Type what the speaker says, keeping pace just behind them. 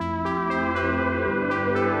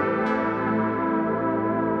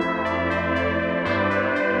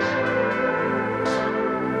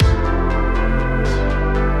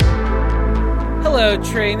Hello,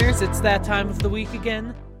 trainers. It's that time of the week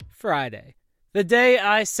again. Friday. The day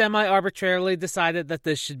I semi-arbitrarily decided that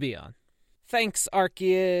this should be on. Thanks,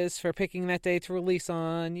 Arceus, for picking that day to release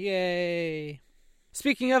on. Yay.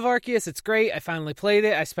 Speaking of Arceus, it's great. I finally played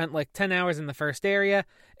it. I spent like 10 hours in the first area,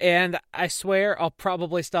 and I swear I'll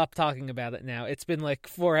probably stop talking about it now. It's been like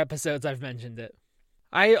 4 episodes I've mentioned it.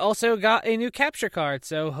 I also got a new capture card,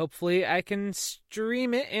 so hopefully I can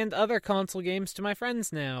stream it and other console games to my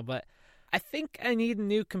friends now, but I think I need a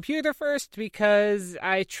new computer first because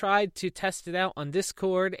I tried to test it out on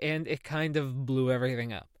Discord and it kind of blew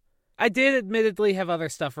everything up. I did admittedly have other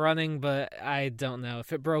stuff running, but I don't know.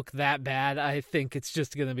 If it broke that bad, I think it's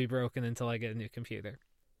just going to be broken until I get a new computer.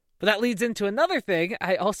 But that leads into another thing.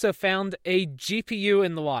 I also found a GPU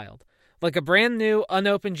in the wild. Like a brand new,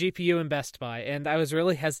 unopened GPU in Best Buy, and I was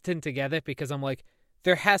really hesitant to get it because I'm like,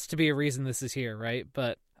 there has to be a reason this is here, right?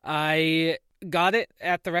 But I got it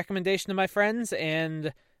at the recommendation of my friends,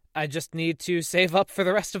 and I just need to save up for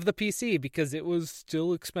the rest of the PC because it was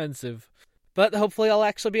still expensive. But hopefully I'll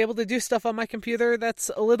actually be able to do stuff on my computer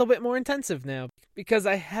that's a little bit more intensive now, because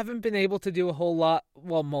I haven't been able to do a whole lot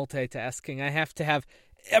while multitasking. I have to have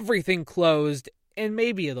everything closed, and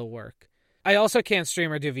maybe it'll work. I also can't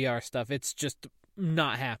stream or do VR stuff. It's just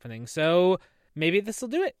not happening, so maybe this will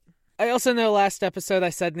do it. I also know last episode I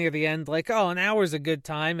said near the end, like, oh, an hour's a good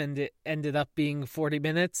time, and it ended up being 40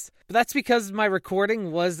 minutes. But that's because my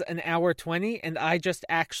recording was an hour 20, and I just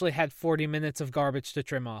actually had 40 minutes of garbage to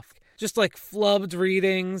trim off. Just like flubbed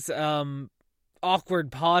readings,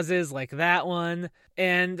 awkward pauses like that one.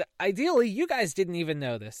 And ideally, you guys didn't even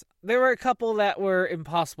know this. There were a couple that were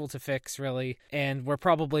impossible to fix, really, and were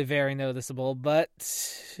probably very noticeable, but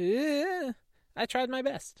I tried my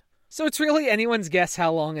best. So it's really anyone's guess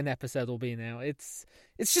how long an episode will be now. It's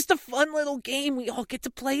just a fun little game we all get to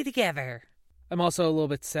play together. I'm also a little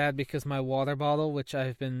bit sad because my water bottle, which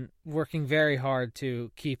I've been working very hard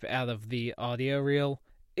to keep out of the audio reel,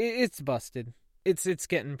 it's busted. It's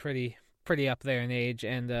getting pretty up there in age,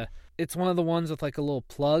 and it's one of the ones with like a little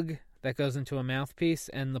plug that goes into a mouthpiece,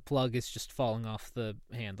 and the plug is just falling off the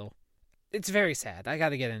handle. It's very sad. I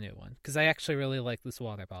gotta get a new one, because I actually really like this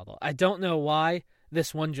water bottle. I don't know why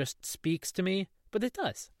this one just speaks to me, but it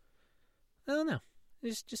does. I don't know.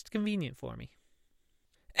 It's just convenient for me.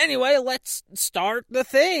 Anyway, let's start the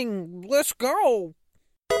thing. Let's go.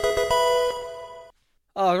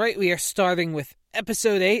 Alright, we are starting with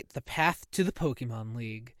Episode 8, The Path to the Pokémon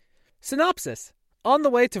League. Synopsis. On the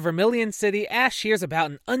way to Vermilion City, Ash hears about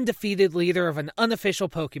an undefeated leader of an unofficial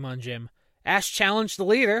Pokémon gym. Ash challenged the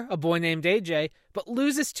leader, a boy named AJ, but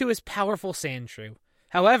loses to his powerful Sandshrew.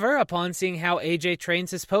 However, upon seeing how AJ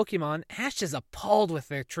trains his Pokémon, Ash is appalled with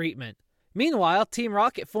their treatment. Meanwhile, Team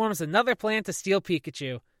Rocket forms another plan to steal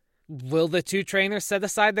Pikachu. Will the two trainers set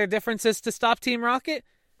aside their differences to stop Team Rocket?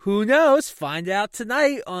 Who knows? Find out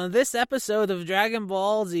tonight on this episode of Dragon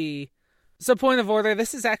Ball Z. So, point of order,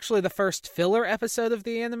 this is actually the first filler episode of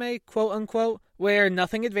the anime, quote-unquote, where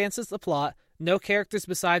nothing advances the plot, no characters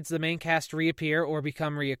besides the main cast reappear or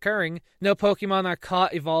become reoccurring, no Pokemon are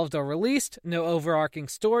caught, evolved, or released, no overarching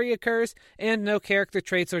story occurs, and no character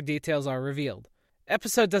traits or details are revealed.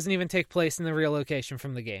 Episode doesn't even take place in the real location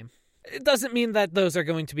from the game. It doesn't mean that those are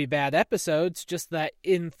going to be bad episodes, just that,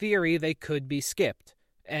 in theory, they could be skipped,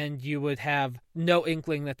 and you would have no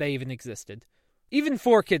inkling that they even existed. Even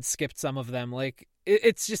 4Kids skipped some of them, like,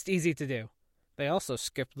 it's just easy to do. They also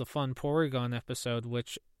skipped the fun Porygon episode,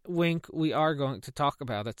 which, wink, we are going to talk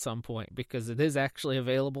about at some point, because it is actually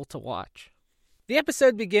available to watch. The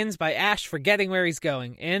episode begins by Ash forgetting where he's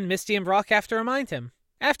going, and Misty and Brock have to remind him.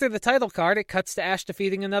 After the title card, it cuts to Ash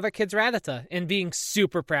defeating another kid's Rattata, and being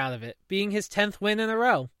super proud of it, being his 10th win in a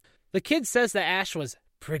row. The kid says that Ash was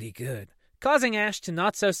pretty good, causing Ash to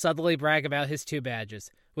not so subtly brag about his 2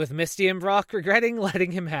 badges, with Misty and Brock regretting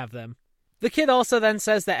letting him have them. The kid also then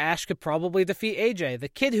says that Ash could probably defeat AJ, the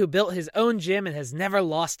kid who built his own gym and has never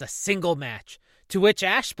lost a single match, to which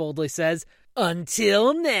Ash boldly says,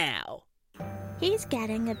 "Until now." He's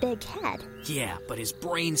getting a big head. Yeah, but his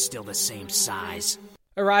brain's still the same size.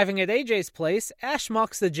 Arriving at AJ's place, Ash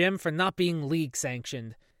mocks the gym for not being league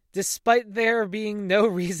sanctioned, despite there being no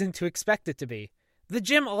reason to expect it to be. The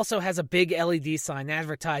gym also has a big LED sign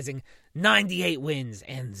advertising 98 wins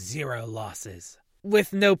and 0 losses,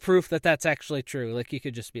 with no proof that that's actually true, like you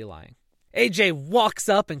could just be lying. AJ walks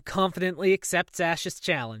up and confidently accepts Ash's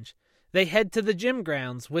challenge. They head to the gym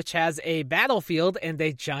grounds, which has a battlefield and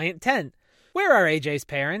a giant tent. Where are AJ's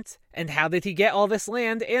parents? And how did he get all this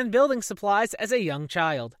land and building supplies as a young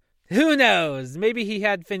child? Who knows? Maybe he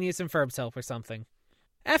had Phineas and Ferb's help or something.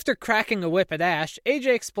 After cracking a whip at Ash,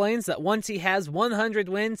 AJ explains that once he has 100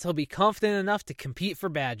 wins, he'll be confident enough to compete for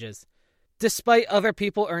badges, despite other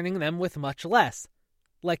people earning them with much less,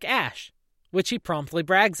 like Ash, which he promptly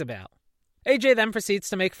brags about. AJ then proceeds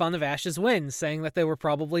to make fun of Ash's wins, saying that they were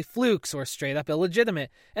probably flukes or straight up illegitimate,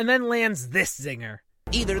 and then lands this zinger.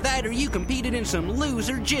 Either that or you competed in some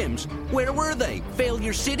loser gyms. Where were they?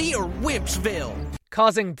 Failure City or Whipsville?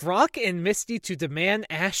 Causing Brock and Misty to demand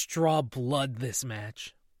Ash draw blood this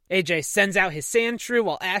match. AJ sends out his Sandshrew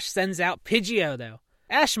while Ash sends out Pidgeotto.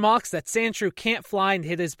 Ash mocks that Sandshrew can't fly and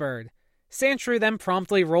hit his bird. Sandshrew then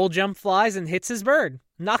promptly roll jump flies and hits his bird,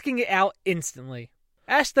 knocking it out instantly.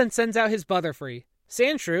 Ash then sends out his Butterfree.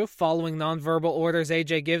 Sandshrew, following nonverbal orders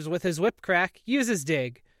AJ gives with his Whip Crack, uses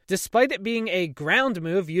Dig. Despite it being a ground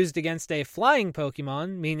move used against a flying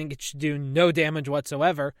Pokemon, meaning it should do no damage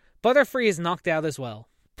whatsoever, Butterfree is knocked out as well.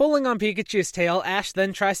 Pulling on Pikachu's tail, Ash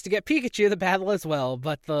then tries to get Pikachu to battle as well,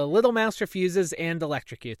 but the little mouse refuses and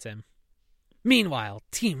electrocutes him. Meanwhile,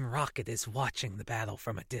 Team Rocket is watching the battle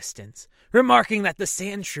from a distance, remarking that the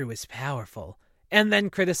Sandshrew is powerful, and then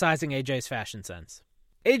criticizing AJ's fashion sense.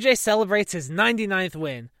 AJ celebrates his 99th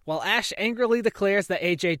win, while Ash angrily declares that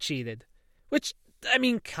AJ cheated. Which, I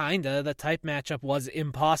mean, kinda. The type matchup was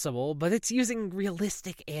impossible, but it's using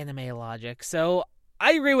realistic anime logic, so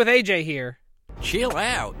I agree with AJ here. Chill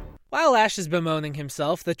out. While Ash is bemoaning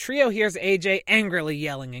himself, the trio hears AJ angrily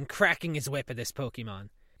yelling and cracking his whip at his Pokemon.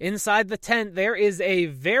 Inside the tent, there is a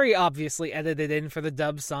very obviously edited in for the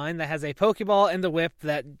dub sign that has a Pokeball and a whip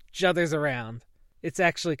that judders around. It's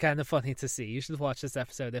actually kind of funny to see. You should watch this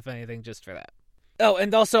episode, if anything, just for that. Oh,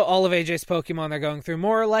 and also all of AJ's Pokemon are going through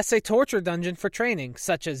more or less a torture dungeon for training,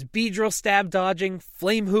 such as Beedrill stab dodging,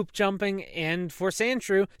 flame hoop jumping, and, for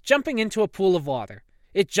Sandshrew, jumping into a pool of water.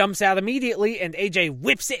 It jumps out immediately, and AJ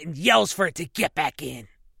whips it and yells for it to get back in.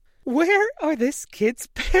 Where are this kid's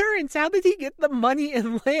parents? How did he get the money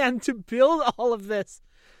and land to build all of this?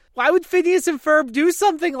 Why would Phineas and Ferb do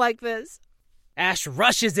something like this? Ash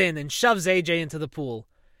rushes in and shoves AJ into the pool.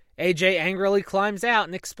 AJ angrily climbs out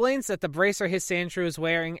and explains that the bracer his Sandshrew is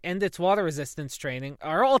wearing and its water resistance training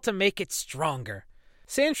are all to make it stronger.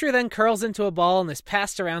 Sandshrew then curls into a ball and is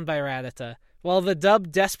passed around by Rattata, while the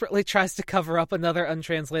dub desperately tries to cover up another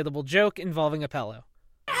untranslatable joke involving a pillow.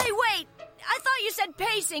 Hey, wait! I thought you said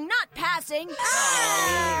pacing, not passing.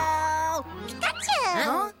 Oh! Gotcha!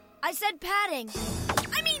 Huh? I said padding.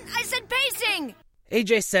 I said pacing!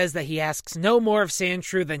 AJ says that he asks no more of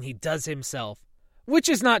Sandshrew than he does himself. Which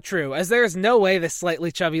is not true, as there is no way this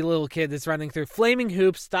slightly chubby little kid is running through flaming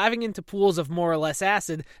hoops, diving into pools of more or less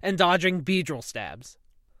acid, and dodging Beedrill stabs.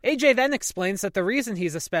 AJ then explains that the reason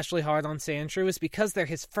he's especially hard on Sandshrew is because they're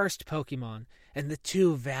his first Pokemon, and the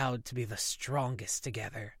two vowed to be the strongest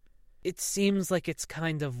together. It seems like it's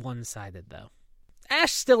kind of one-sided, though.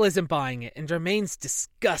 Ash still isn't buying it, and remains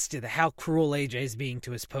disgusted at how cruel AJ's being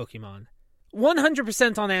to his Pokemon.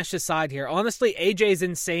 100% on Ash's side here. Honestly, AJ's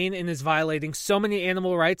insane and is violating so many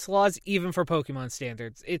animal rights laws, even for Pokemon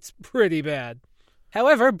standards. It's pretty bad.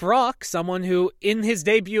 However, Brock, someone who, in his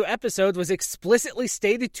debut episode, was explicitly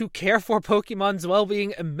stated to care for Pokemon's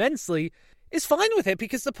well-being immensely, is fine with it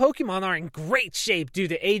because the Pokemon are in great shape due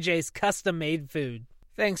to AJ's custom-made food.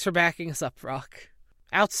 Thanks for backing us up, Brock.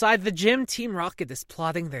 Outside the gym, Team Rocket is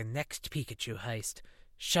plotting their next Pikachu heist,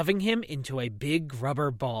 shoving him into a big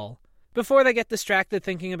rubber ball, before they get distracted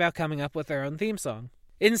thinking about coming up with their own theme song.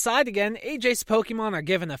 Inside again, AJ's Pokemon are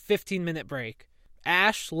given a 15-minute break.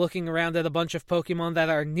 Ash, looking around at a bunch of Pokemon that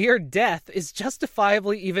are near death, is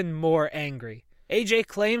justifiably even more angry. AJ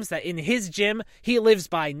claims that in his gym, he lives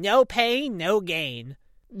by no pain, no gain,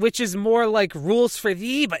 which is more like rules for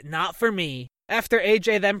thee, but not for me. After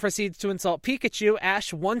AJ then proceeds to insult Pikachu,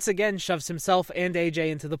 Ash once again shoves himself and AJ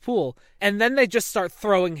into the pool, and then they just start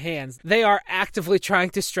throwing hands. They are actively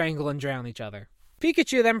trying to strangle and drown each other.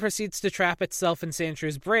 Pikachu then proceeds to trap itself in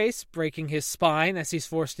Sandshrews' brace, breaking his spine as he's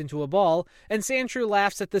forced into a ball, and Sandshrew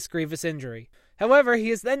laughs at this grievous injury. However, he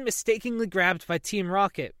is then mistakenly grabbed by Team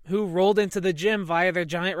Rocket, who rolled into the gym via their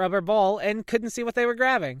giant rubber ball and couldn't see what they were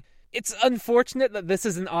grabbing. It's unfortunate that this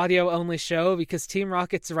is an audio-only show because Team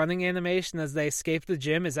Rocket's running animation as they escape the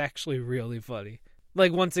gym is actually really funny.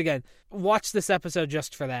 Like, once again, watch this episode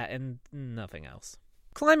just for that and nothing else.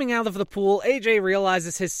 Climbing out of the pool, AJ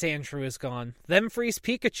realizes his Sandshrew is gone, then frees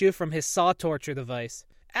Pikachu from his saw torture device.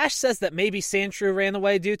 Ash says that maybe Sandshrew ran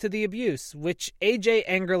away due to the abuse, which AJ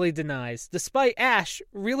angrily denies, despite Ash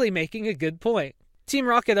really making a good point. Team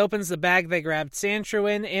Rocket opens the bag they grabbed Sandshrew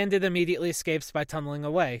in, and it immediately escapes by tunneling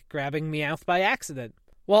away, grabbing Meowth by accident.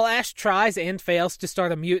 While Ash tries and fails to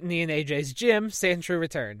start a mutiny in AJ's gym, Sandshrew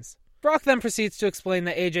returns. Brock then proceeds to explain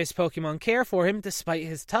that AJ's Pokemon care for him despite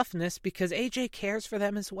his toughness because AJ cares for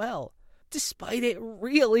them as well, despite it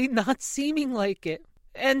really not seeming like it.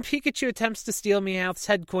 And Pikachu attempts to steal Meowth's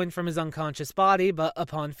head coin from his unconscious body, but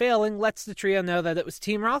upon failing, lets the trio know that it was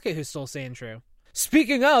Team Rocket who stole Sandshrew.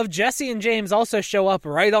 Speaking of, Jesse and James also show up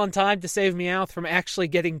right on time to save Meowth from actually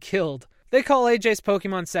getting killed. They call AJ's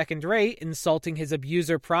Pokemon second-rate, insulting his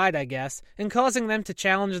abuser pride, I guess, and causing them to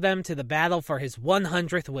challenge them to the battle for his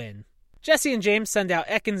 100th win. Jesse and James send out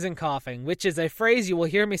Ekans and Coughing, which is a phrase you will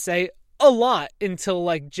hear me say a lot until,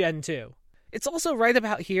 Gen 2. It's also right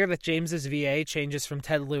about here that James's VA changes from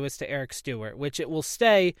Ted Lewis to Eric Stewart, which it will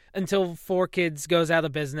stay until 4Kids goes out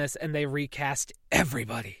of business and they recast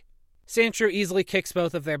everybody. Sandshrew easily kicks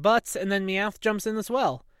both of their butts, and then Meowth jumps in as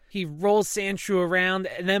well. He rolls Sandshrew around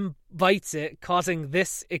and then bites it, causing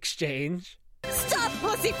this exchange. Stop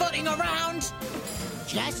pussyfooting around!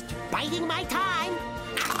 Just biding my time.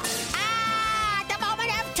 The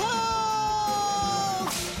moment of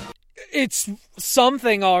truth! It's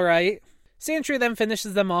something, alright. Sandshrew then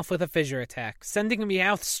finishes them off with a fissure attack, sending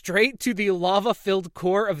Meowth straight to the lava-filled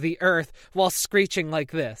core of the earth while screeching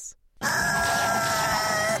like this.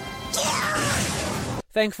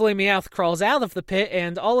 Thankfully, Meowth crawls out of the pit,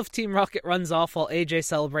 and all of Team Rocket runs off while AJ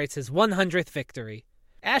celebrates his 100th victory.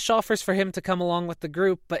 Ash offers for him to come along with the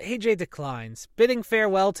group, but AJ declines, bidding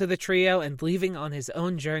farewell to the trio and leaving on his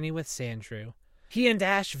own journey with Sandshrew. He and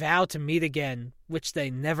Ash vow to meet again, which they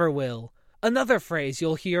never will. Another phrase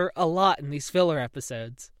you'll hear a lot in these filler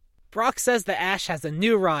episodes. Brock says that Ash has a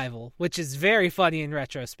new rival, which is very funny in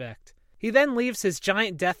retrospect. He then leaves his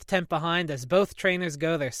giant death tent behind as both trainers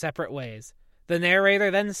go their separate ways. The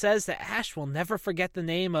narrator then says that Ash will never forget the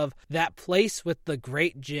name of that place with the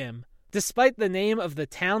great gym, despite the name of the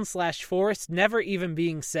town/forest never even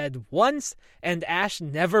being said once, and Ash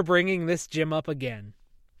never bringing this gym up again.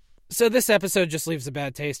 So this episode just leaves a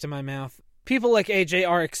bad taste in my mouth. People like AJ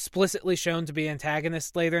are explicitly shown to be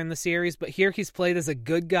antagonists later in the series, but here he's played as a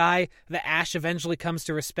good guy that Ash eventually comes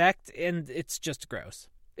to respect, and it's just gross.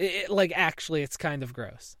 Actually, it's kind of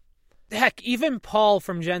gross. Heck, even Paul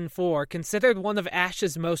from Gen 4, considered one of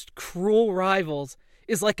Ash's most cruel rivals,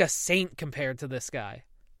 is like a saint compared to this guy.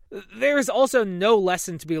 There is also no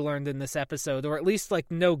lesson to be learned in this episode, or at least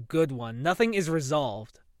no good one. Nothing is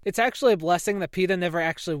resolved. It's actually a blessing that PETA never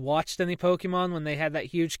actually watched any Pokemon when they had that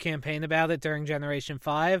huge campaign about it during Generation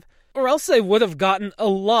 5, or else they would have gotten a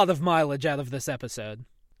lot of mileage out of this episode.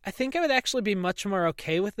 I think I would actually be much more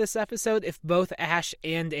okay with this episode if both Ash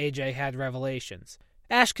and AJ had revelations.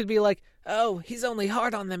 Ash could be like, oh, he's only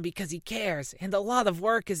hard on them because he cares, and a lot of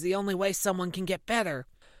work is the only way someone can get better.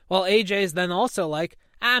 While AJ is then also like,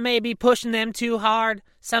 I may be pushing them too hard.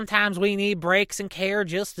 Sometimes we need breaks and care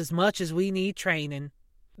just as much as we need training.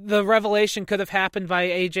 The revelation could have happened by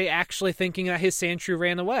AJ actually thinking that his Sandshrew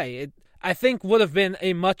ran away. It, I think, would have been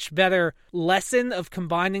a much better lesson of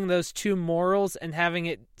combining those two morals and having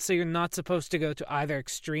it so you're not supposed to go to either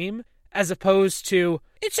extreme, as opposed to,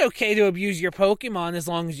 it's okay to abuse your Pokemon as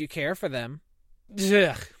long as you care for them.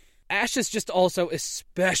 Ugh. Ash is just also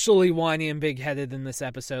especially whiny and big-headed in this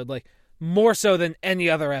episode, more so than any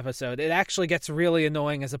other episode. It actually gets really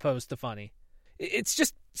annoying as opposed to funny. It's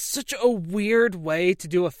just such a weird way to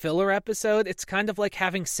do a filler episode. It's kind of like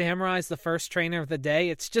having Samurai as the first trainer of the day.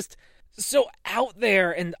 It's just so out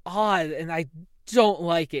there and odd, and I don't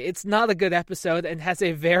like it. It's not a good episode and has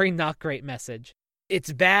a very not great message.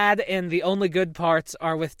 It's bad, and the only good parts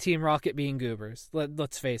are with Team Rocket being goobers.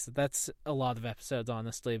 Let's face it, that's a lot of episodes,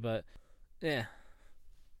 honestly, but yeah.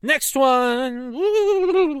 Next one!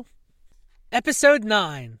 Woo! Episode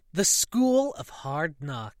 9, The School of Hard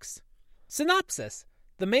Knocks. Synopsis.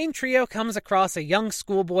 The main trio comes across a young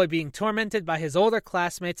schoolboy being tormented by his older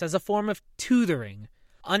classmates as a form of tutoring.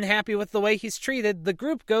 Unhappy with the way he's treated, the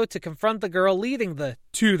group go to confront the girl leading the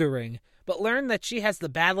tutoring, but learn that she has the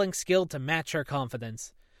battling skill to match her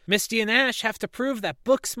confidence. Misty and Ash have to prove that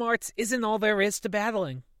book smarts isn't all there is to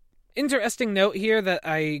battling. Interesting note here that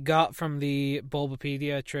I got from the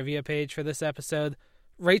Bulbapedia trivia page for this episode.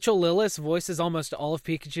 Rachel Lillis voices almost all of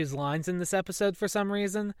Pikachu's lines in this episode for some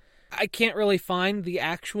reason. I can't really find the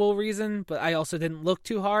actual reason, but I also didn't look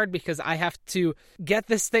too hard because I have to get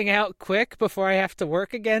this thing out quick before I have to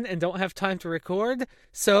work again and don't have time to record,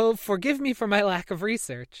 so forgive me for my lack of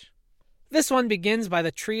research. This one begins by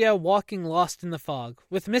the trio walking lost in the fog,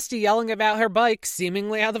 with Misty yelling about her bike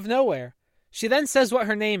seemingly out of nowhere. She then says what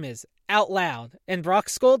her name is, out loud, and Brock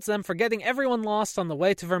scolds them for getting everyone lost on the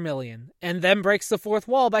way to Vermilion, and then breaks the fourth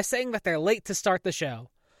wall by saying that they're late to start the show.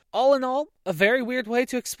 All in all, a very weird way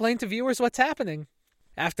to explain to viewers what's happening.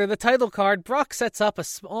 After the title card, Brock sets up a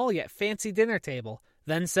small yet fancy dinner table.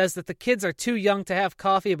 then says that the kids are too young to have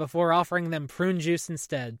coffee before offering them prune juice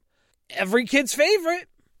instead. Every kid's favorite!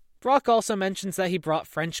 Brock also mentions that he brought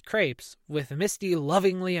French crepes, with Misty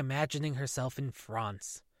lovingly imagining herself in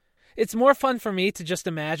France. It's more fun for me to just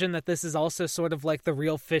imagine that this is also sort of like the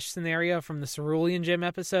real fish scenario from the Cerulean Gym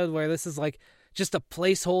episode, where this is like just a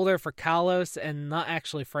placeholder for Kalos and not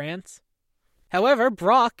actually France. However,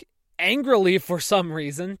 Brock, angrily for some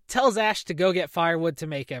reason, tells Ash to go get firewood to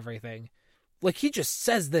make everything. Like, he just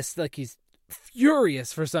says this like he's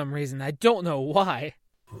furious for some reason. I don't know why.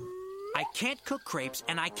 I can't cook crepes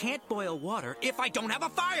and I can't boil water if I don't have a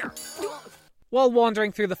fire! While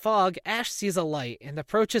wandering through the fog, Ash sees a light and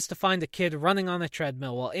approaches to find a kid running on a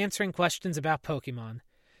treadmill while answering questions about Pokemon.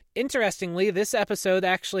 Interestingly, this episode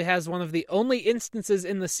actually has one of the only instances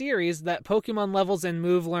in the series that Pokemon levels and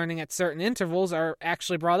move learning at certain intervals are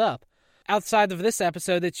actually brought up. Outside of this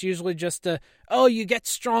episode, it's usually just you get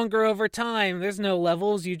stronger over time, there's no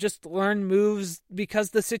levels, you just learn moves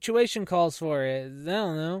because the situation calls for it. I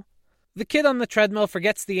don't know. The kid on the treadmill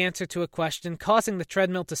forgets the answer to a question, causing the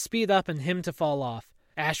treadmill to speed up and him to fall off.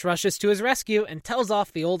 Ash rushes to his rescue and tells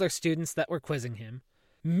off the older students that were quizzing him.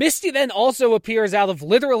 Misty then also appears out of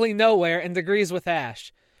literally nowhere and agrees with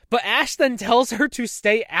Ash. But Ash then tells her to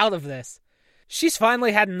stay out of this. She's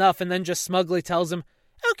finally had enough and then just smugly tells him,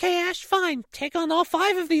 "Okay, Ash, fine. Take on all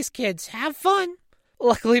 5 of these kids. Have fun."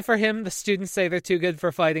 Luckily for him, the students say they're too good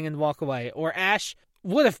for fighting and walk away, or Ash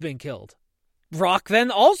would have been killed. Brock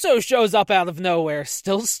then also shows up out of nowhere,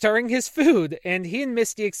 still stirring his food, and he and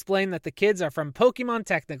Misty explain that the kids are from Pokemon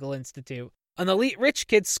Technical Institute, an elite rich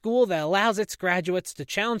kids school that allows its graduates to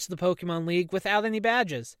challenge the Pokémon League without any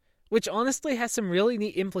badges, which honestly has some really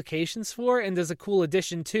neat implications for and is a cool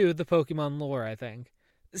addition to the Pokemon lore, I think.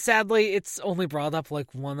 Sadly, it's only brought up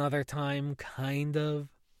like one other time, kind of.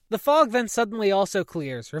 The fog then suddenly also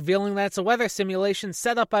clears, revealing that it's a weather simulation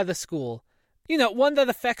set up by the school. You know, one that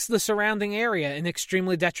affects the surrounding area in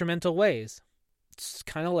extremely detrimental ways. It's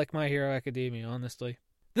kind of like My Hero Academia, honestly.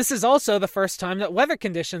 This is also the first time that weather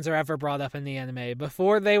conditions are ever brought up in the anime,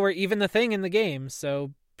 before they were even a thing in the game,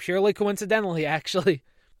 so purely coincidentally, actually.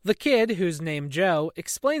 The kid, who's named Joe,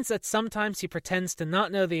 explains that sometimes he pretends to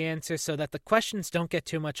not know the answer so that the questions don't get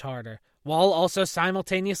too much harder, while also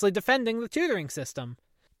simultaneously defending the tutoring system.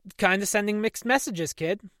 Kinda sending mixed messages,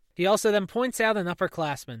 kid. He also then points out an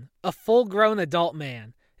upperclassman, a full-grown adult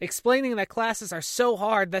man, explaining that classes are so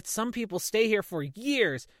hard that some people stay here for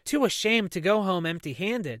years, too ashamed to go home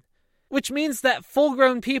empty-handed. Which means that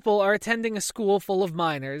full-grown people are attending a school full of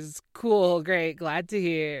minors. Cool, great, glad to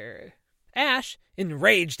hear. Ash,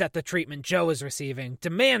 enraged at the treatment Joe is receiving,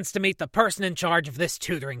 demands to meet the person in charge of this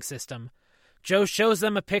tutoring system. Joe shows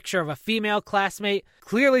them a picture of a female classmate,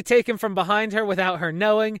 clearly taken from behind her without her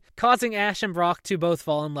knowing, causing Ash and Brock to both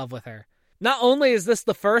fall in love with her. Not only is this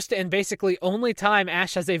the first and basically only time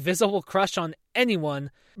Ash has a visible crush on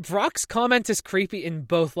anyone, Brock's comment is creepy in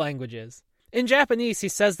both languages. In Japanese, he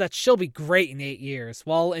says that she'll be great in 8 years,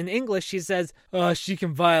 while in English he says, she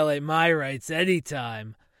can violate my rights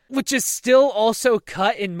anytime. Which is still also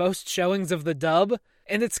cut in most showings of the dub,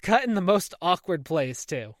 and it's cut in the most awkward place,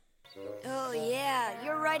 too. Oh yeah,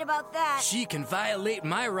 you're right about that. She can violate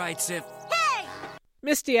my rights if... Hey!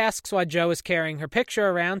 Misty asks why Joe is carrying her picture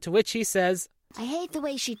around, to which he says, I hate the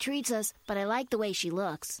way she treats us, but I like the way she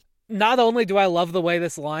looks. Not only do I love the way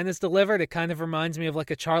this line is delivered, it kind of reminds me of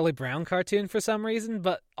like a Charlie Brown cartoon for some reason,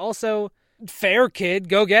 but also, fair kid,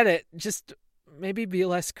 go get it. Just maybe be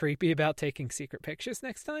less creepy about taking secret pictures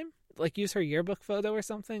next time. Like use her yearbook photo or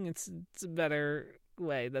something. It's a better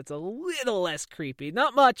way that's a little less creepy.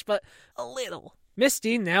 Not much, but a little.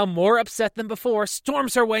 Misty, now more upset than before,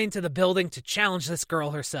 storms her way into the building to challenge this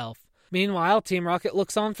girl herself. Meanwhile, Team Rocket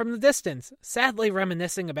looks on from the distance, sadly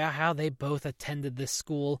reminiscing about how they both attended this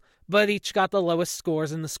school, but each got the lowest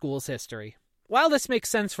scores in the school's history. While this makes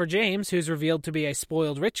sense for James, who's revealed to be a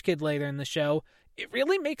spoiled rich kid later in the show, it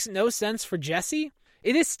really makes no sense for Jessie.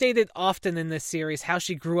 It is stated often in this series how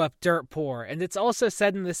she grew up dirt poor, and it's also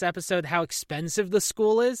said in this episode how expensive the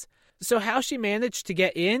school is, so how she managed to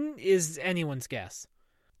get in is anyone's guess.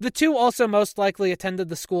 The two also most likely attended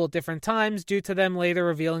the school at different times, due to them later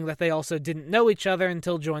revealing that they also didn't know each other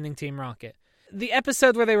until joining Team Rocket. The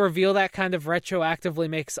episode where they reveal that kind of retroactively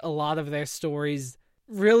makes a lot of their stories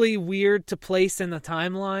really weird to place in the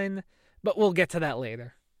timeline, but we'll get to that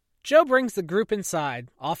later. Joe brings the group inside,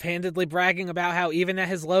 offhandedly bragging about how even at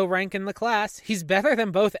his low rank in the class, he's better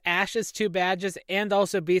than both Ash's 2 badges and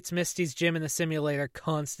also beats Misty's gym in the simulator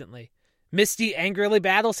constantly. Misty angrily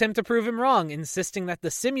battles him to prove him wrong, insisting that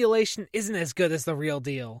the simulation isn't as good as the real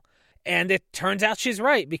deal. And it turns out she's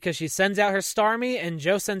right, because she sends out her Starmie, and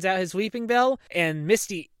Joe sends out his Weeping Bell, and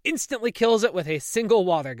Misty instantly kills it with a single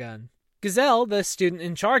water gun. Gazelle, the student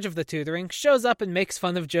in charge of the tutoring, shows up and makes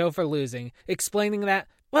fun of Joe for losing, explaining that,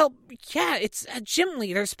 well, yeah, it's a gym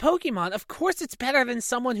leader's Pokemon. Of course it's better than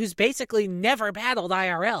someone who's basically never battled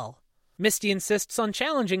IRL. Misty insists on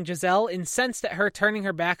challenging Giselle, incensed at her turning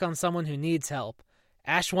her back on someone who needs help.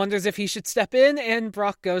 Ash wonders if he should step in, and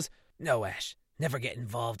Brock goes, "No, Ash, never get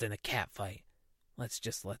involved in a cat fight. Let's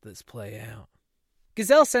just let this play out."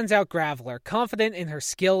 Gazelle sends out Graveler, confident in her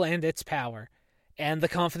skill and its power. And the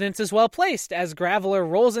confidence is well placed, as Graveler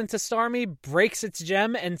rolls into Starmie, breaks its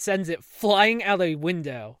gem, and sends it flying out a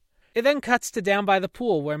window. It then cuts to down by the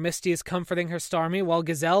pool, where Misty is comforting her Starmie, while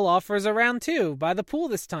Gazelle offers a round 2, by the pool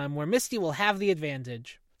this time, where Misty will have the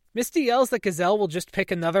advantage. Misty yells that Gazelle will just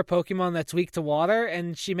pick another Pokemon that's weak to water,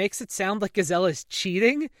 and she makes it sound like Gazelle is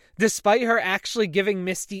cheating, despite her actually giving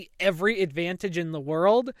Misty every advantage in the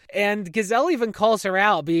world. And Gazelle even calls her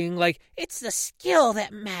out, being like, "It's the skill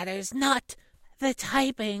that matters, not the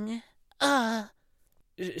typing."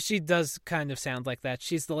 She does kind of sound like that.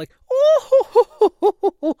 She's the like,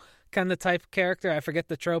 ooh, kind of type character. I forget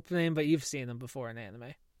the trope name, but you've seen them before in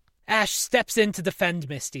anime. Ash steps in to defend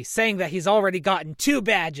Misty, saying that he's already gotten 2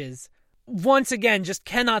 badges. Once again, just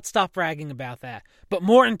cannot stop bragging about that. But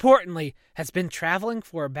more importantly, has been traveling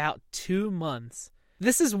for about 2 months.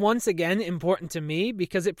 This is once again important to me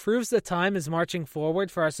because it proves that time is marching forward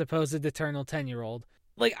for our supposed eternal 10-year-old.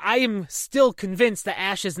 Like, I am still convinced that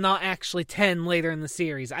Ash is not actually 10 later in the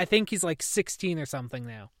series. I think he's like 16 or something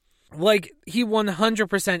now. Like, he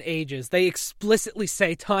 100% ages. They explicitly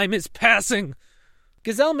say time is passing.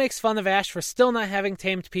 Gazelle makes fun of Ash for still not having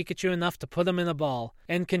tamed Pikachu enough to put him in a ball,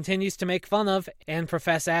 and continues to make fun of, and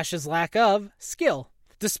profess Ash's lack of, skill,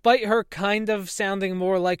 despite her kind of sounding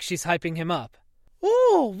more like she's hyping him up.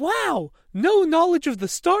 "Oh, wow! No knowledge of the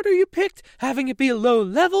starter you picked, having it be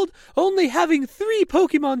low-leveled, only having 3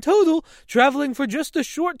 Pokemon total, traveling for just a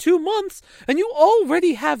short 2 months, and you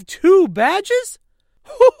already have 2 badges?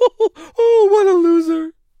 Oh, what a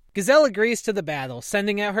loser!" Gazelle agrees to the battle,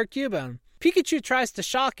 sending out her Cubone. Pikachu tries to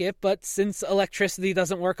shock it, but since electricity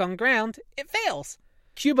doesn't work on ground, it fails.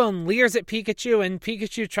 Cubone leers at Pikachu, and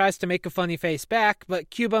Pikachu tries to make a funny face back, but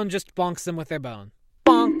Cubone just bonks them with their bone.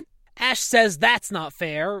 Bonk! Ash says that's not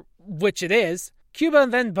fair, which it is. Cubone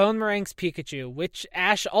then bone meringues Pikachu, which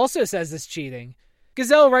Ash also says is cheating.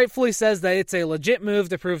 Gazelle rightfully says that it's a legit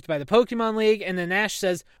move approved by the Pokémon League, and then Ash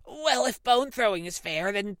says, "Well, if bone throwing is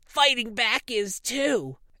fair, then fighting back is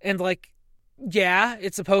too." And yeah,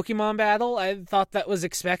 it's a Pokemon battle. I thought that was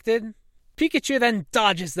expected. Pikachu then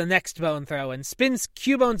dodges the next bone throw and spins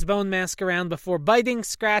Cubone's bone mask around before biting,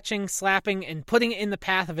 scratching, slapping, and putting it in the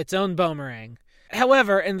path of its own boomerang.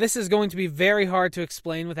 However, and this is going to be very hard to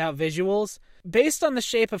explain without visuals, based on the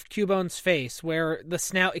shape of Cubone's face, where the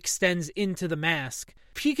snout extends into the mask,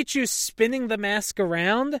 Pikachu spinning the mask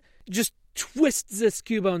around just twists this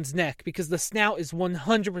Cubone's neck because the snout is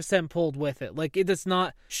 100% pulled with it. Like, it does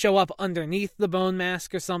not show up underneath the bone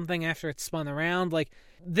mask or something after it's spun around. Like,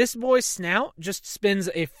 this boy's snout just spins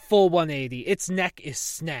a full 180. Its neck is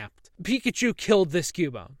snapped. Pikachu killed this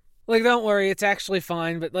Cubone. Like, don't worry, it's actually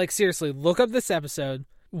fine, but, like, seriously, look up this episode,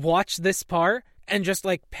 watch this part, and just,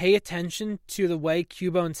 like, pay attention to the way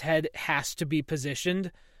Cubone's head has to be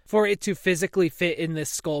positioned for it to physically fit in this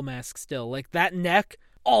skull mask still. Like, that neck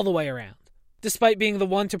all the way around. Despite being the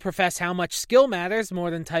one to profess how much skill matters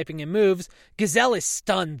more than typing and moves, Gazelle is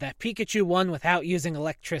stunned that Pikachu won without using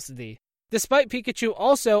electricity. Despite Pikachu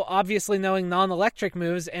also obviously knowing non-electric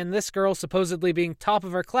moves and this girl supposedly being top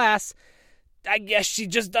of her class, I guess she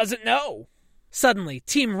just doesn't know. Suddenly,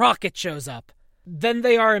 Team Rocket shows up. Then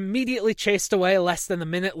they are immediately chased away less than a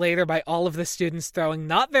minute later by all of the students throwing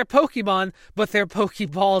not their Pokemon, but their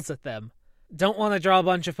Pokeballs at them. Don't want to draw a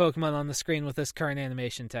bunch of Pokemon on the screen with this current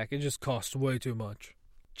animation tech. It just costs way too much.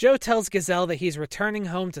 Joe tells Gazelle that he's returning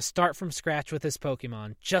home to start from scratch with his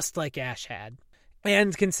Pokemon, just like Ash had.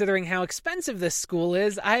 And considering how expensive this school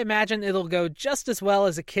is, I imagine it'll go just as well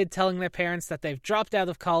as a kid telling their parents that they've dropped out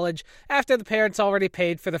of college after the parents already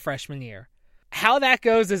paid for the freshman year. How that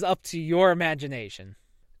goes is up to your imagination.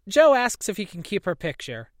 Joe asks if he can keep her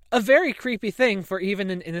picture. A very creepy thing for even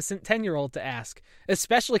an innocent 10-year-old to ask,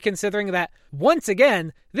 especially considering that, once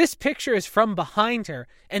again, this picture is from behind her,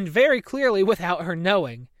 and very clearly without her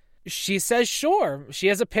knowing. She says sure, she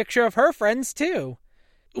has a picture of her friends too.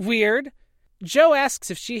 Weird. Joe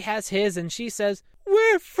asks if she has his, and she says,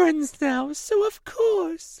 "We're friends now, so of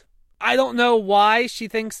course." I don't know why she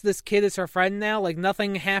thinks this kid is her friend now, like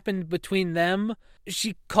nothing happened between them.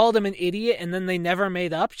 She called him an idiot, and then they never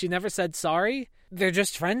made up. She never said sorry. they're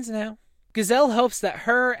just friends now. Gazelle hopes that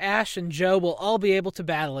her, Ash, and Joe will all be able to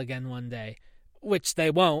battle again one day, which they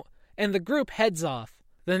won't, and the group heads off.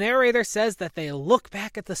 The narrator says that they look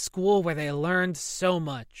back at the school where they learned so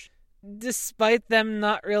much, despite them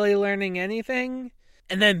not really learning anything.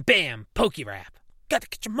 And then bam, Pokérap. Gotta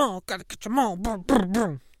catch 'em all, gotta catch 'em all. Brr, brr,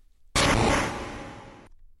 brr.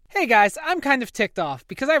 Hey guys, I'm kind of ticked off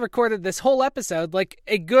because I recorded this whole episode, like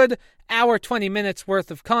a good hour 20 minutes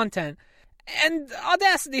worth of content, and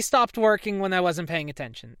Audacity stopped working when I wasn't paying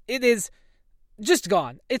attention. It is just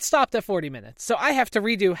gone. It stopped at 40 minutes, so I have to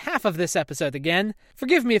redo half of this episode again.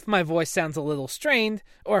 Forgive me if my voice sounds a little strained,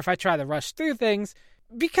 or if I try to rush through things,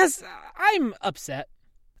 because I'm upset.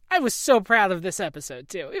 I was so proud of this episode,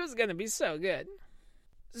 too. It was going to be so good.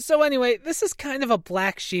 So anyway, this is kind of a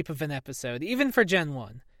black sheep of an episode, even for Gen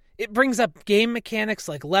 1. It brings up game mechanics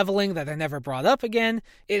like leveling that are never brought up again.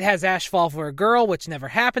 It has Ash fall for a girl, which never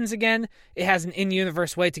happens again. It has an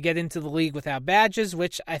in-universe way to get into the league without badges,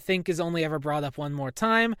 which I think is only ever brought up one more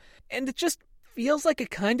time. And it just feels like a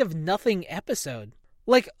kind of nothing episode.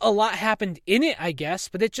 Like, a lot happened in it, I guess,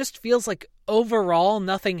 but it just feels like overall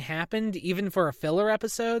nothing happened, even for a filler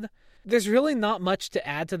episode. There's really not much to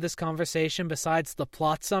add to this conversation besides the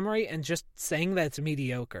plot summary and just saying that it's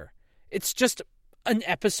mediocre. It's just an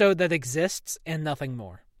episode that exists and nothing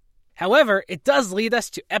more. However, it does lead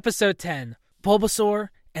us to episode 10, Bulbasaur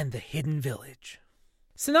and the Hidden Village.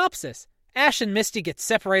 Synopsis: Ash and Misty get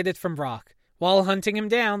separated from Brock. While hunting him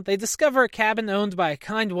down, they discover a cabin owned by a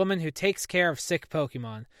kind woman who takes care of sick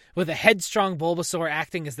Pokemon, with a headstrong Bulbasaur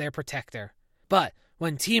acting as their protector. But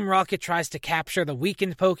when Team Rocket tries to capture the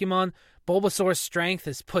weakened Pokemon, Bulbasaur's strength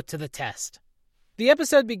is put to the test. The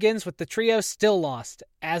episode begins with the trio still lost,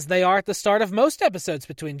 as they are at the start of most episodes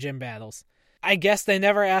between gym battles. I guess they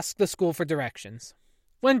never ask the school for directions.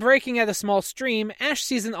 When breaking at a small stream, Ash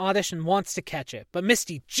sees an Oddish and wants to catch it, but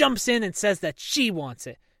Misty jumps in and says that she wants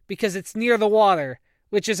it, because it's near the water,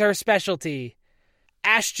 which is her specialty.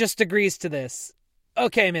 Ash just agrees to this.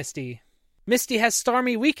 Okay, Misty. Misty has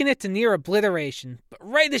Starmie weaken it to near obliteration, but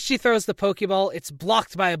right as she throws the Pokeball, it's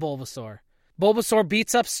blocked by a Bulbasaur. Bulbasaur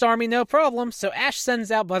beats up Starmie no problem, so Ash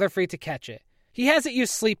sends out Butterfree to catch it. He has it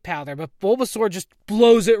use Sleep Powder, but Bulbasaur just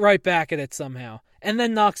blows it right back at it somehow, and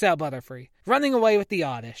then knocks out Butterfree, running away with the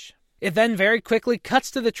Oddish. It then very quickly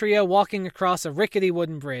cuts to the trio walking across a rickety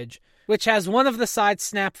wooden bridge, which has one of the sides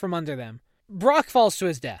snap from under them. Brock falls to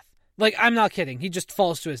his death. Like, I'm not kidding, he just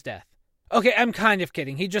falls to his death. Okay, I'm kind of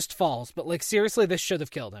kidding, he just falls, but like seriously, this should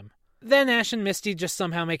have killed him. Then Ash and Misty just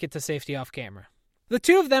somehow make it to safety off camera. The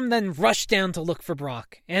two of them then rush down to look for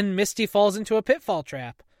Brock, and Misty falls into a pitfall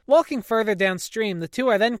trap. Walking further downstream, the two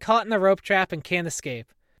are then caught in a rope trap and can't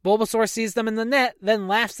escape. Bulbasaur sees them in the net, then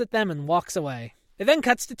laughs at them and walks away. It then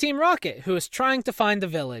cuts to Team Rocket, who is trying to find the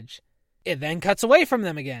village. It then cuts away from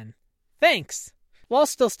them again. Thanks! While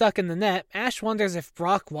still stuck in the net, Ash wonders if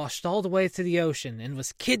Brock washed all the way to the ocean and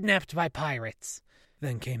was kidnapped by pirates.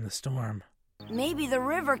 Then came the storm. Maybe the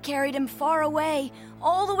river carried him far away,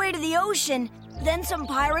 all the way to the ocean. Then some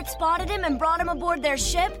pirates spotted him and brought him aboard their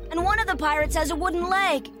ship, and one of the pirates has a wooden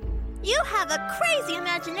leg. You have a crazy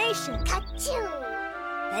imagination.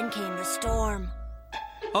 Achoo! Then came the storm.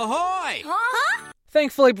 Ahoy! Huh?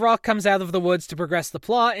 Thankfully, Brock comes out of the woods to progress the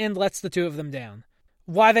plot and lets the two of them down.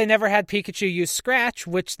 Why they never had Pikachu use Scratch,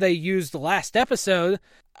 which they used last episode,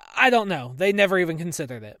 I don't know. They never even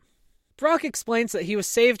considered it. Brock explains that he was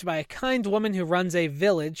saved by a kind woman who runs a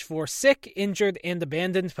village for sick, injured, and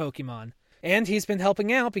abandoned Pokemon, and he's been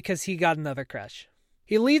helping out because he got another crush.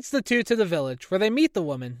 He leads the two to the village, where they meet the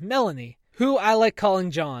woman, Melanie, who I like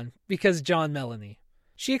calling John, because John Melanie.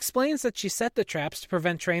 She explains that she set the traps to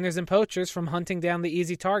prevent trainers and poachers from hunting down the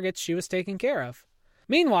easy targets she was taking care of.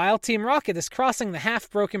 Meanwhile, Team Rocket is crossing the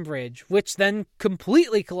half-broken bridge, which then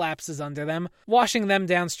completely collapses under them, washing them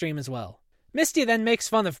downstream as well. Misty then makes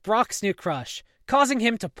fun of Brock's new crush, causing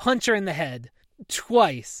him to punch her in the head.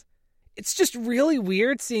 Twice. It's just really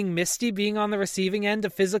weird seeing Misty being on the receiving end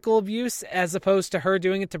of physical abuse as opposed to her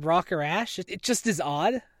doing it to Brock or Ash. It just is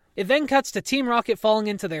odd. It then cuts to Team Rocket falling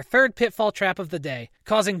into their third pitfall trap of the day,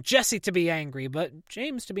 causing Jessie to be angry, but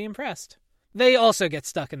James to be impressed. They also get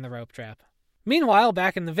stuck in the rope trap. Meanwhile,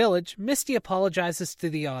 back in the village, Misty apologizes to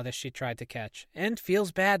the Oddish she tried to catch, and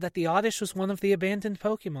feels bad that the Oddish was one of the abandoned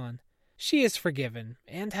Pokemon. She is forgiven,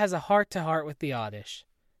 and has a heart-to-heart with the Oddish,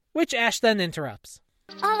 which Ash then interrupts.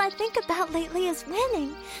 All I think about lately is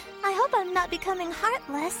winning. I hope I'm not becoming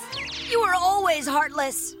heartless. You are always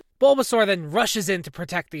heartless. Bulbasaur then rushes in to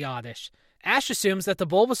protect the Oddish. Ash assumes that the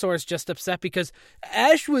Bulbasaur is just upset because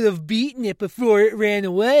Ash would have beaten it before it ran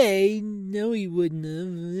away. No, he wouldn't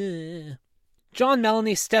have. John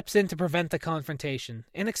Melanie steps in to prevent the confrontation,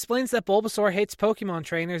 and explains that Bulbasaur hates Pokemon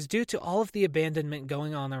trainers due to all of the abandonment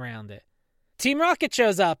going on around it. Team Rocket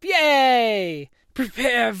shows up, yay!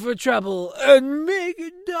 Prepare for trouble and make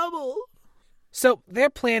it double. So their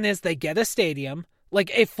plan is they get a stadium,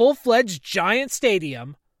 like a full-fledged giant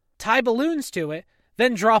stadium, tie balloons to it,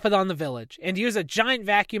 then drop it on the village, and use a giant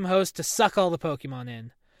vacuum hose to suck all the Pokemon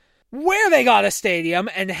in. Where they got a stadium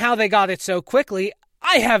and how they got it so quickly,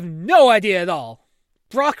 I have no idea at all.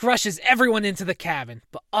 Brock rushes everyone into the cabin,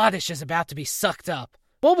 but Oddish is about to be sucked up.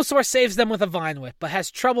 Bulbasaur saves them with a Vine Whip, but has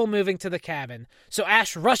trouble moving to the cabin, so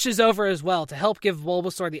Ash rushes over as well to help give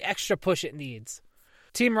Bulbasaur the extra push it needs.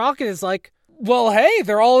 Team Rocket is like, well, hey,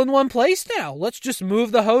 they're all in one place now. Let's just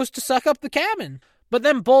move the hose to suck up the cabin. But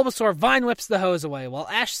then Bulbasaur Vine Whips the hose away, while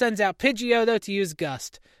Ash sends out Pidgeotto to use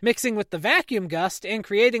Gust, mixing with the Vacuum Gust and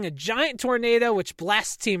creating a giant tornado which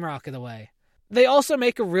blasts Team Rocket away. They also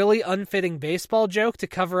make a really unfitting baseball joke to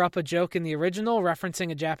cover up a joke in the original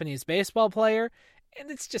referencing a Japanese baseball player, and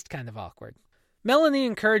it's just kind of awkward. Melanie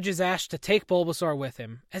encourages Ash to take Bulbasaur with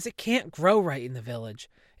him, as it can't grow right in the village,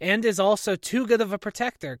 and is also too good of a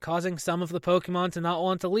protector, causing some of the Pokemon to not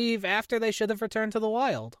want to leave after they should have returned to the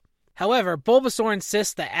wild. However, Bulbasaur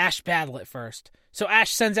insists that Ash battle it first, so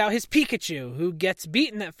Ash sends out his Pikachu, who gets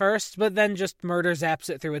beaten at first, but then just murder-zaps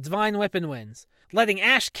it through its Vine Whip and wins, letting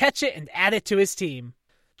Ash catch it and add it to his team.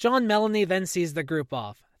 John Melanie then sees the group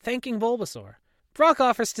off, thanking Bulbasaur. Brock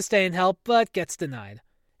offers to stay and help, but gets denied.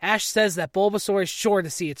 Ash says that Bulbasaur is sure to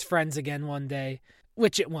see its friends again one day,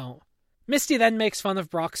 which it won't. Misty then makes fun of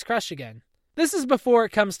Brock's crush again. This is before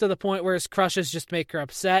it comes to the point where his crushes just make her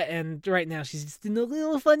upset, and right now she's just in a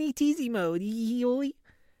little funny teasy mode.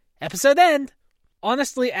 Episode end!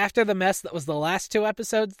 Honestly, after the mess that was the last 2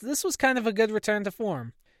 episodes, this was kind of a good return to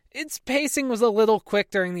form. Its pacing was a little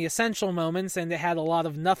quick during the essential moments, and it had a lot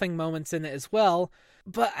of nothing moments in it as well,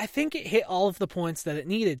 but I think it hit all of the points that it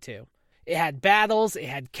needed to. It had battles, it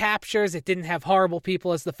had captures, it didn't have horrible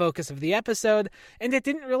people as the focus of the episode, and it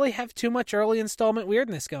didn't really have too much early installment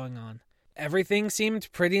weirdness going on. Everything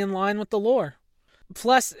seemed pretty in line with the lore.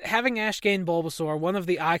 Plus, having Ash gain Bulbasaur, one of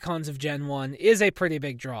the icons of Gen 1, is a pretty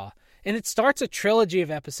big draw, and it starts a trilogy of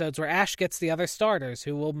episodes where Ash gets the other starters,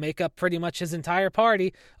 who will make up pretty much his entire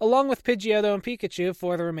party, along with Pidgeotto and Pikachu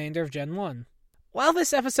for the remainder of Gen 1. While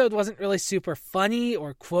this episode wasn't really super funny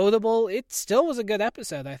or quotable, it still was a good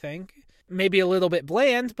episode, I think. Maybe a little bit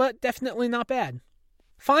bland, but definitely not bad.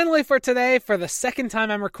 Finally for today, for the second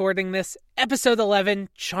time I'm recording this, Episode 11,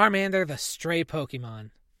 Charmander the Stray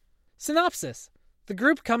Pokémon. Synopsis. The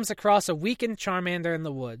group comes across a weakened Charmander in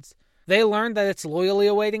the woods. They learn that it's loyally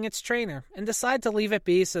awaiting its trainer, and decide to leave it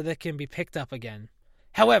be so that it can be picked up again.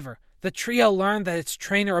 However, the trio learn that its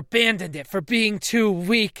trainer abandoned it for being too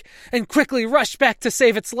weak, and quickly rushed back to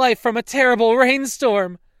save its life from a terrible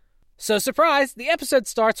rainstorm. So surprise, the episode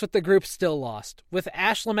starts with the group still lost, with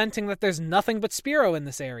Ash lamenting that there's nothing but Spearow in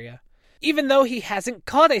this area. Even though he hasn't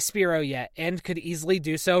caught a Spearow yet, and could easily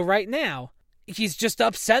do so right now. He's just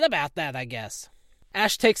upset about that, I guess.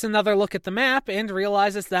 Ash takes another look at the map and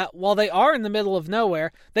realizes that while they are in the middle of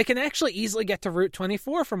nowhere, they can actually easily get to Route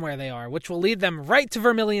 24 from where they are, which will lead them right to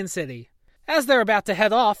Vermilion City. As they're about to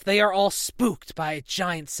head off, they are all spooked by a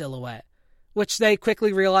giant silhouette, which they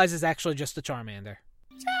quickly realize is actually just a Charmander.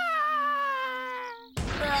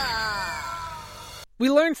 We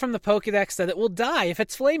learned from the Pokédex that it will die if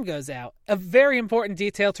its flame goes out, a very important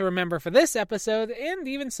detail to remember for this episode, and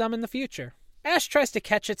even some in the future. Ash tries to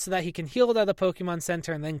catch it so that he can heal it at the Pokemon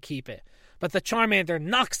Center and then keep it, but the Charmander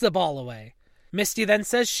knocks the ball away. Misty then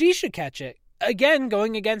says she should catch it, again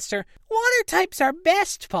going against her "water types are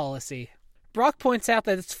best" policy. Brock points out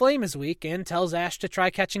that its flame is weak and tells Ash to try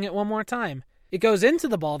catching it one more time. It goes into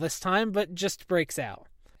the ball this time, but just breaks out.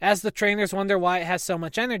 As the trainers wonder why it has so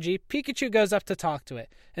much energy, Pikachu goes up to talk to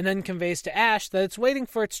it, and then conveys to Ash that it's waiting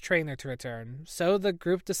for its trainer to return, so the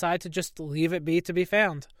group decide to just leave it be to be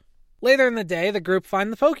found. Later in the day, the group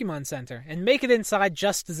find the Pokemon Center, and make it inside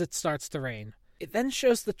just as it starts to rain. It then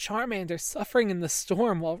shows the Charmander suffering in the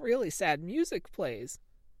storm while really sad music plays.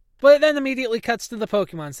 But it then immediately cuts to the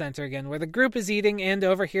Pokemon Center again, where the group is eating and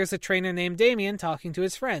overhears a trainer named Damien talking to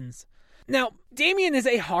his friends. Now, Damien is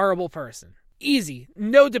a horrible person. Easy,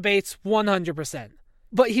 no debates, 100%.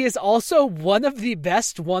 But he is also one of the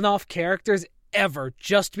best one-off characters ever,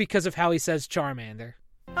 just because of how he says Charmander.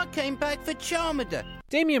 I came back for Charmander.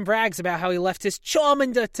 Damien brags about how he left his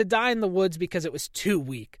Charmander to die in the woods because it was too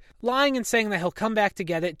weak, lying and saying that he'll come back to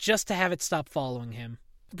get it just to have it stop following him.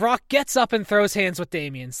 Brock gets up and throws hands with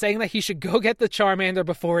Damien, saying that he should go get the Charmander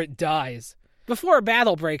before it dies. Before a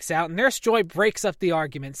battle breaks out, Nurse Joy breaks up the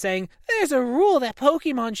argument, saying, "There's a rule that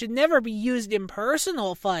Pokemon should never be used in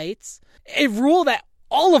personal fights. A rule that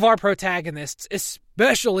all of our protagonists,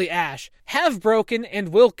 especially Ash, have broken and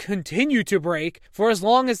will continue to break for as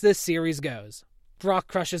long as this series goes." Brock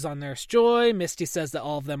crushes on Nurse Joy, Misty says that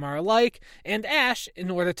all of them are alike, and Ash,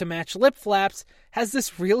 in order to match lip flaps, has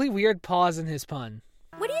this really weird pause in his pun.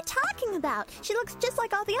 What are you talking about? She looks just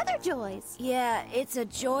like all the other Joys. Yeah, it's a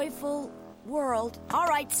joyful world. All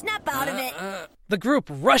right, snap out of it. The group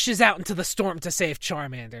rushes out into the storm to save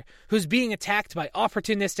Charmander, who's being attacked by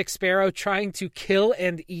opportunistic Sparrow trying to kill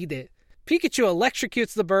and eat it. Pikachu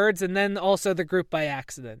electrocutes the birds and then also the group by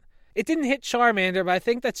accident. It didn't hit Charmander, but I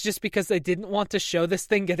think that's just because they didn't want to show this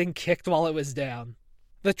thing getting kicked while it was down.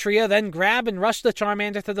 The trio then grab and rush the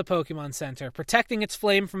Charmander to the Pokemon Center, protecting its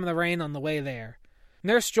flame from the rain on the way there.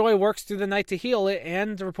 Nurse Joy works through the night to heal it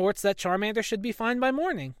and reports that Charmander should be fine by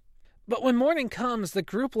morning. But when morning comes, the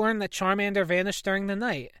group learn that Charmander vanished during the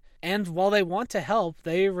night, and while they want to help,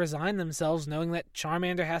 they resign themselves knowing that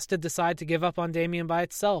Charmander has to decide to give up on Damien by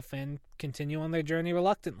itself and continue on their journey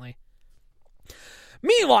reluctantly.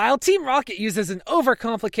 Meanwhile, Team Rocket uses an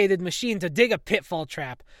overcomplicated machine to dig a pitfall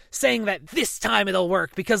trap, saying that this time it'll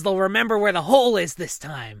work because they'll remember where the hole is this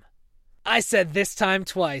time. I said this time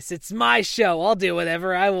twice. It's my show. I'll do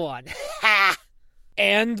whatever I want. Ha!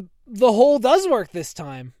 And the hole does work this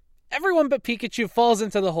time. Everyone but Pikachu falls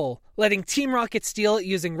into the hole, letting Team Rocket steal it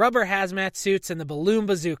using rubber hazmat suits and the balloon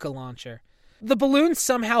bazooka launcher. The balloon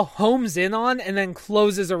somehow homes in on and then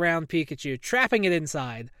closes around Pikachu, trapping it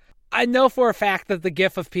inside. I know for a fact that the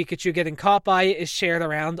gif of Pikachu getting caught by it is shared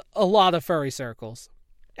around a lot of furry circles.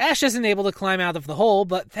 Ash isn't able to climb out of the hole,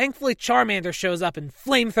 but thankfully Charmander shows up and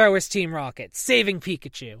flamethrowers Team Rocket, saving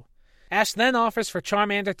Pikachu. Ash then offers for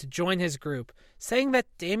Charmander to join his group, saying that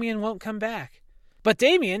Damien won't come back. But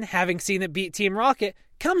Damien, having seen it beat Team Rocket,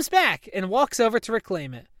 comes back and walks over to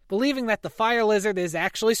reclaim it, believing that the fire lizard is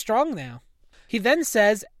actually strong now. He then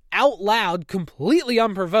says, out loud, completely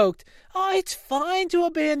unprovoked, "Oh, it's fine to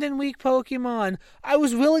abandon weak Pokemon. I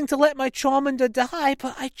was willing to let my Charmander die,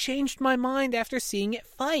 but I changed my mind after seeing it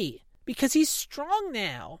fight, because he's strong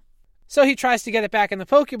now." So he tries to get it back in the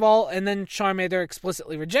Pokeball, and then Charmander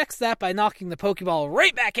explicitly rejects that by knocking the Pokeball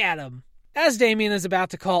right back at him. As Damien is about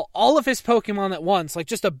to call all of his Pokemon at once, like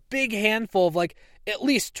just a big handful of at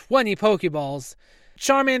least 20 Pokeballs,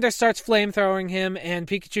 Charmander starts flamethrowing him, and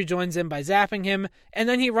Pikachu joins in by zapping him, and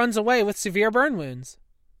then he runs away with severe burn wounds.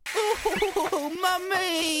 Oh,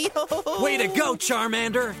 mommy! Way to go,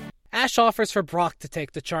 Charmander! Ash offers for Brock to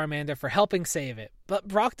take the Charmander for helping save it, but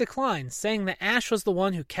Brock declines, saying that Ash was the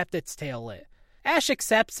one who kept its tail lit. Ash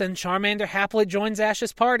accepts, and Charmander happily joins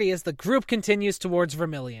Ash's party as the group continues towards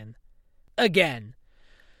Vermilion. Again.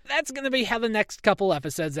 That's going to be how the next couple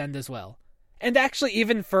episodes end as well. And actually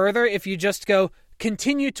even further if you just go,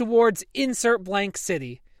 continue towards insert blank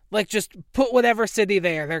city. Just put whatever city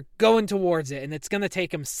there. They're going towards it, and it's going to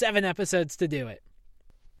take them 7 episodes to do it.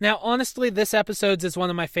 Now, honestly, this episode is one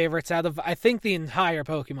of my favorites out of, I think, the entire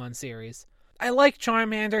Pokemon series. I like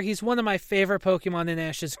Charmander. He's one of my favorite Pokemon in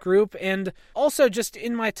Ash's group, and also just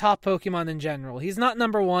in my top Pokemon in general. He's not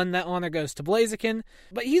number 1, that honor goes to Blaziken,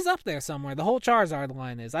 but he's up there somewhere. The whole Charizard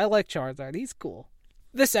line is. I like Charizard. He's cool.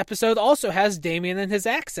 This episode also has Damien and his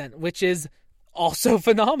accent, which is also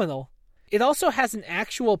phenomenal. It also has an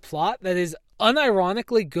actual plot that is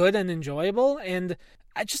unironically good and enjoyable, and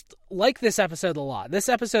I just like this episode a lot. This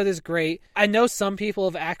episode is great. I know some people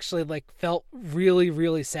have actually felt really,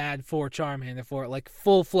 really sad for Charmander for it,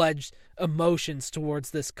 full-fledged emotions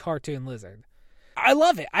towards this cartoon lizard. I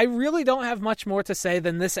love it. I really don't have much more to say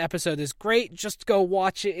than this episode is great. Just go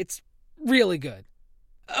watch it. It's really good.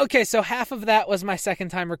 Okay, so half of that was my second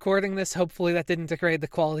time recording this. Hopefully that didn't degrade the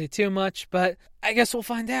quality too much, but I guess we'll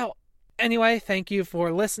find out. Anyway, thank you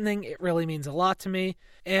for listening. It really means a lot to me.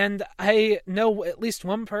 And I know at least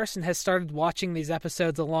one person has started watching these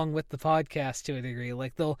episodes along with the podcast to a degree.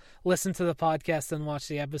 They'll listen to the podcast and watch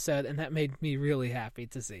the episode, and that made me really happy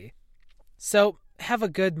to see. So, have a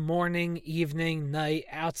good morning, evening, night,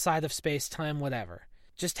 outside of space-time, whatever.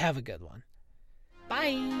 Just have a good one.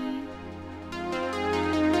 Bye!